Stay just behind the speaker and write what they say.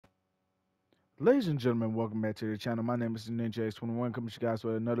Ladies and gentlemen, welcome back to the channel. My name is NinjaX21 coming to you guys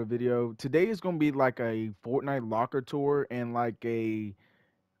with another video. Today is going to be like a Fortnite locker tour and like a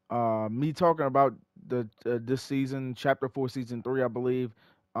me talking about the this season, chapter 4 season 3, I believe.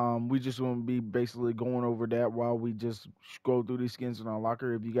 We just going to be basically going over that while we just scroll through these skins in our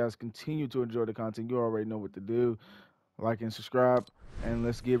locker. If you guys continue to enjoy the content, you already know what to do. Like and subscribe, and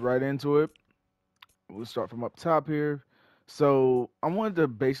let's get right into it. We'll start from up top here. So I wanted to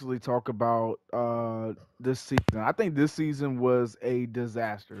basically talk about this season. I think this season was a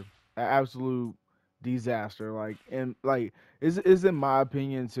disaster, an absolute disaster. Like and like is in my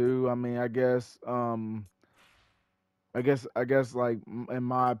opinion too. I mean, I guess like in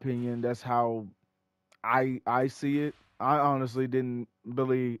my opinion, that's how I see it. I honestly didn't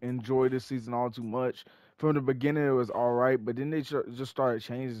really enjoy this season all too much. From the beginning, it was all right, but then they just started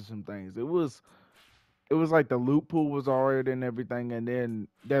changing some things. It was like the loot pool was alright and everything, and then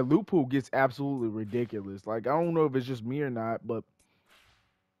that loot pool gets absolutely ridiculous. Like I don't know if it's just me or not, but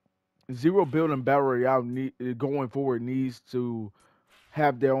Zero Build and Battle Royale going forward needs to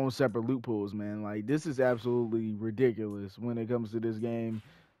have their own separate loot pools, man. Like this is absolutely ridiculous when it comes to this game.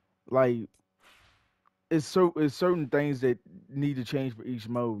 Like it's certain things that need to change for each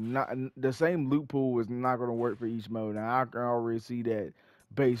mode. Not the same loot pool is not going to work for each mode, and I can already see that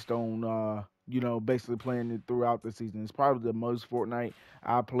based on basically playing it throughout the season. It's probably the most Fortnite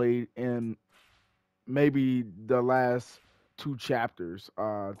I played in maybe the last two chapters.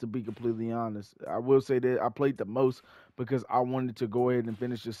 To be completely honest, I will say that I played the most because I wanted to go ahead and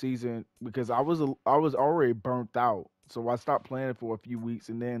finish the season because I was already burnt out. So I stopped playing for a few weeks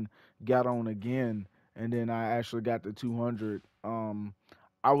and then got on again, and then I actually got to 200.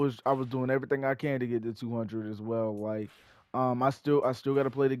 I was doing everything I can to get to 200 as well. Like, I still got to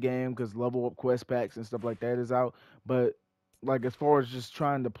play the game because level up quest packs and stuff like that is out. But like as far as just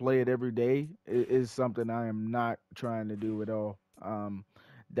trying to play it every day is something I am not trying to do at all.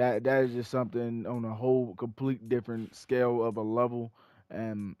 That is just something on a whole complete different scale of a level,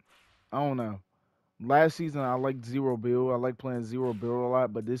 and I don't know. Last season I liked Zero Build. I like playing Zero Build a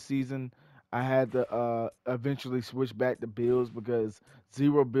lot, but this season I had to eventually switch back to builds because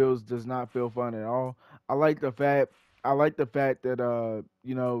Zero Builds does not feel fun at all. I like the fact I like the fact that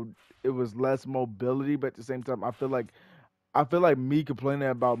it was less mobility, but at the same time I feel like me complaining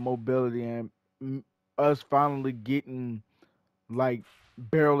about mobility and m- us finally getting like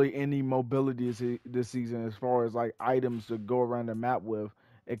barely any mobility this season as far as like items to go around the map with.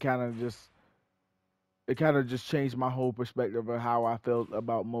 It kind of just it kind of just changed my whole perspective of how I felt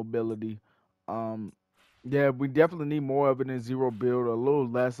about mobility. Um, yeah, we definitely need more of it in Zero Build, a little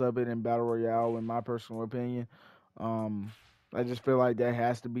less of it in Battle Royale, in my personal opinion. Um, I just feel like that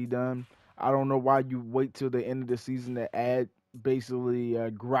has to be done. I don't know why you wait till the end of the season to add basically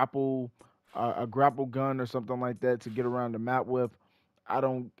a grapple gun or something like that to get around the map with. I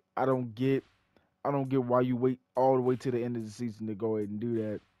don't, I don't get, I don't get why you wait all the way to the end of the season to go ahead and do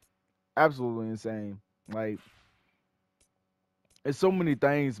that. Absolutely insane. Like, it's so many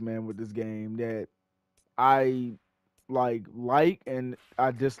things, man, with this game that I like and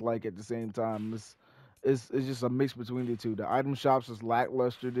I dislike at the same time. It's just a mix between the two. The item shops is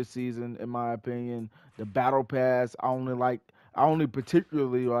lackluster this season, in my opinion. The battle pass, I only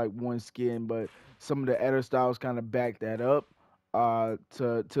particularly like one skin, but some of the other styles kind of back that up.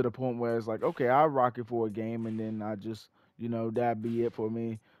 To the point where it's like, okay, I rock it for a game, and then I just that be it for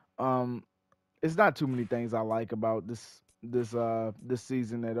me. Um, it's not too many things I like about this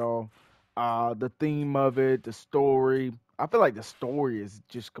season at all. The theme of it, the story. I feel like the story is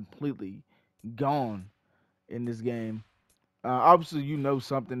just completely gone in this game. Obviously,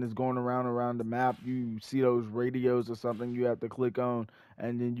 something is going around the map. You see those radios or something you have to click on,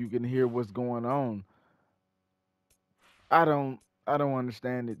 and then you can hear what's going on. I don't I don't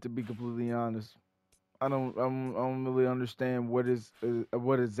understand it, to be completely honest. I don't really understand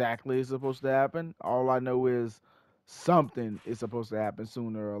what exactly is supposed to happen. All I know is something is supposed to happen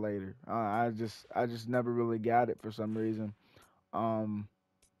sooner or later. I just never really got it for some reason. Um,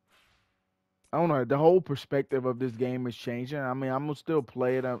 I don't know. The whole perspective of this game is changing. I mean, I'm gonna still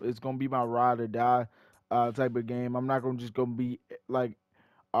play it. It's gonna be my ride or die type of game. I'm not gonna be like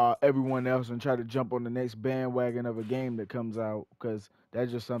everyone else and try to jump on the next bandwagon of a game that comes out because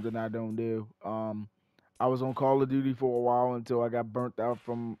that's just something I don't do. I was on Call of Duty for a while until I got burnt out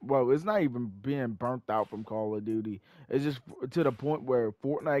from. Well, it's not even being burnt out from Call of Duty. It's just to the point where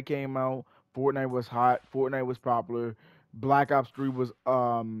Fortnite came out. Fortnite was hot. Fortnite was popular. Black Ops 3 was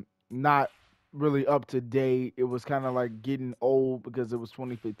not really up to date. It was kind of like getting old because it was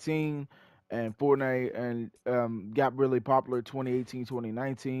 2015, and Fortnite and got really popular 2018,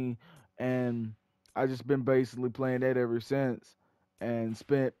 2019, and I just been basically playing that ever since and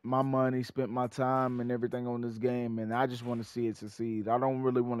spent my money, spent my time and everything on this game, and I just want to see it succeed. I don't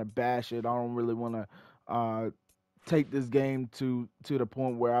really want to bash it. I don't really want to take this game to the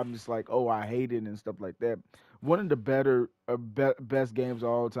point where I'm just like, oh, I hate it and stuff like that. One of the best games of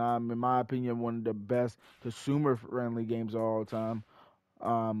all time, in my opinion, one of the best consumer friendly games of all time.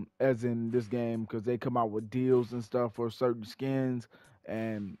 As in this game, because they come out with deals and stuff for certain skins,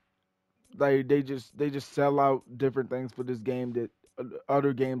 and they just sell out different things for this game that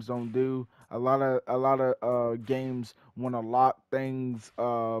other games don't do. A lot of games want to lock things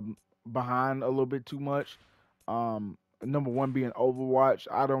behind a little bit too much. Number one being Overwatch.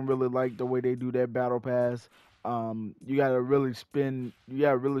 I don't really like the way they do that battle pass. You gotta really spend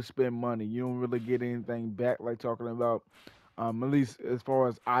money. You don't really get anything back like talking about. At least as far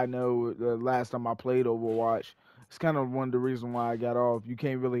as I know, the last time I played Overwatch, it's kind of one of the reasons why I got off. You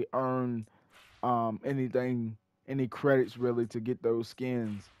can't really earn anything, any credits really to get those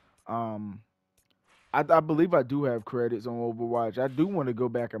skins. Um, I believe I do have credits on Overwatch. I do want to go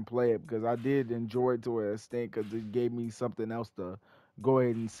back and play it because I did enjoy it to an extent because it gave me something else to go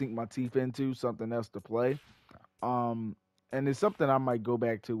ahead and sink my teeth into, something else to play. Um, and it's something I might go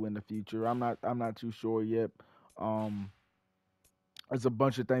back to in the future. I'm not too sure yet. Um, there's a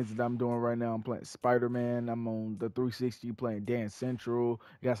bunch of things that I'm doing right now. I'm playing Spider Man. I'm on the 360 playing Dance Central.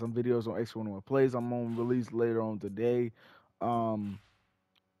 Got some videos on X1 Plays. I'm on release later on today. Um,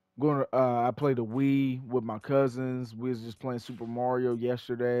 I played the Wii with my cousins. We was just playing Super Mario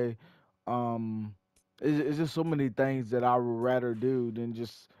yesterday. Um, it's just so many things that I would rather do than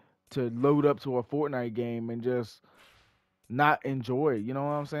just to load up to a Fortnite game and just not enjoy it. You know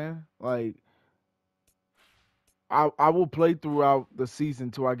what I'm saying? Like I will play throughout the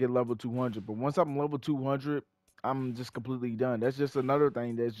season till I get level 200. But once I'm level 200, I'm just completely done. That's just another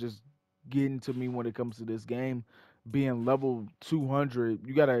thing that's just getting to me when it comes to this game. Being level 200,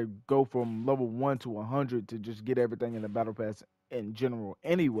 you gotta go from level 1 to 100 to just get everything in the battle pass in general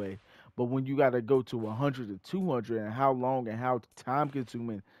anyway. But when you gotta go to 100 to 200 and how long and how time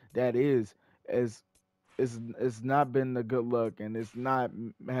consuming that is it's not been the good luck, and it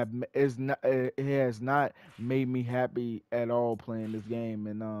has not made me happy at all playing this game.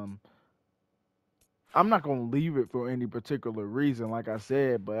 And I'm not gonna leave it for any particular reason, like I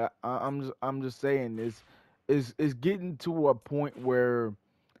said, but I'm just saying it's getting to a point where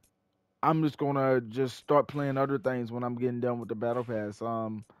I'm just gonna just start playing other things when I'm getting done with the battle pass.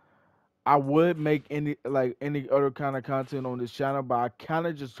 I would make any other kind of content on this channel, but I kind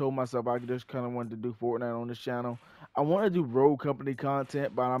of just told myself I just kind of wanted to do Fortnite on this channel. I want to do road company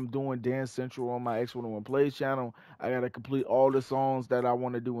content, but I'm doing Dance Central on my X101 Plays channel. I gotta complete all the songs that I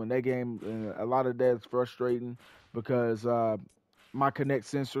want to do in that game, and a lot of that's frustrating because my Connect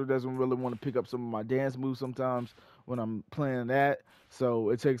sensor doesn't really want to pick up some of my dance moves sometimes when I'm playing that. So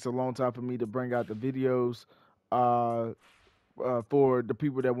it takes a long time for me to bring out the videos. Uh, for the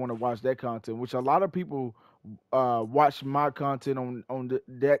people that want to watch that content, which a lot of people watch my content on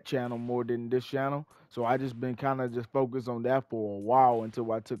that channel more than this channel. So I just been kind of just focused on that for a while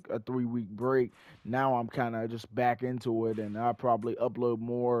until I took a 3 week break. Now I'm kind of just back into it, and I'll probably upload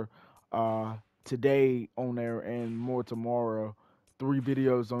more uh, today on there and more tomorrow. 3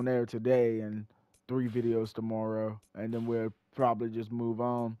 videos on there today and 3 videos tomorrow, and then we'll probably just move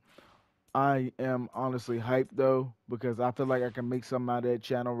on. I am honestly hyped though because I feel like I can make something out of that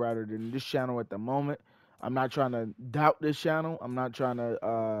channel rather than this channel at the moment. I'm not trying to doubt this channel. I'm not trying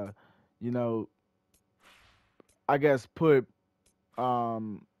to, you know, I guess put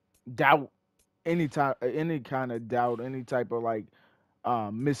um, doubt any kind of doubt, any type of like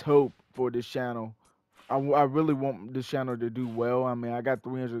mishope for this channel. I really want this channel to do well. I mean, I got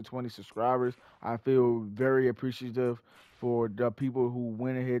 320 subscribers. I feel very appreciative for the people who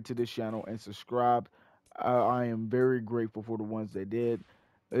went ahead to this channel and subscribed. I am very grateful for the ones that did.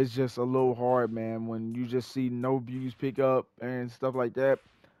 It's just a little hard, man, when you just see no views pick up and stuff like that,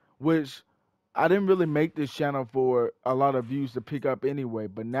 which I didn't really make this channel for a lot of views to pick up anyway,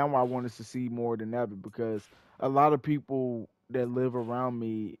 but now I want to see more than ever because a lot of people that live around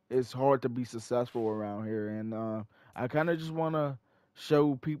me, it's hard to be successful around here, and I kind of just want to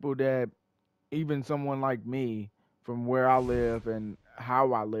show people that even someone like me, from where I live and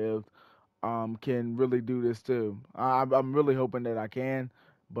how I live, can really do this too. I'm really hoping that I can.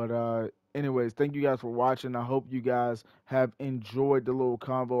 But anyways, thank you guys for watching. I hope you guys have enjoyed the little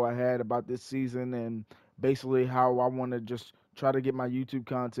convo I had about this season and basically how I want to just try to get my YouTube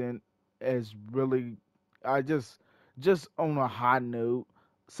content as really I just on a high note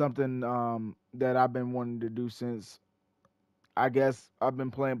something that I've been wanting to do since I guess I've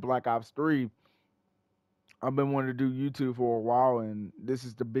been playing Black Ops 3. I've been wanting to do YouTube for a while, and this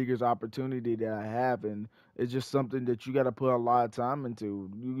is the biggest opportunity that I have, and it's just something that you got to put a lot of time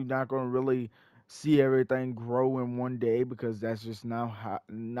into. You're not going to really see everything grow in one day because that's just not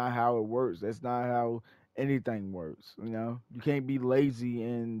how it works. That's not how anything works. You know, you can't be lazy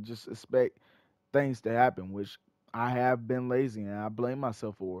and just expect things to happen, which I have been lazy and I blame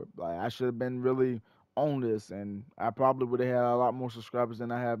myself for it. Like I should have been really on this, and I probably would have had a lot more subscribers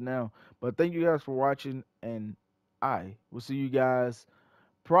than I have now. But thank you guys for watching, and I will see you guys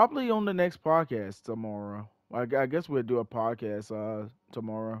probably on the next podcast tomorrow. I guess we'll do a podcast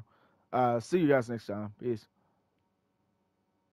tomorrow. See you guys next time. Peace.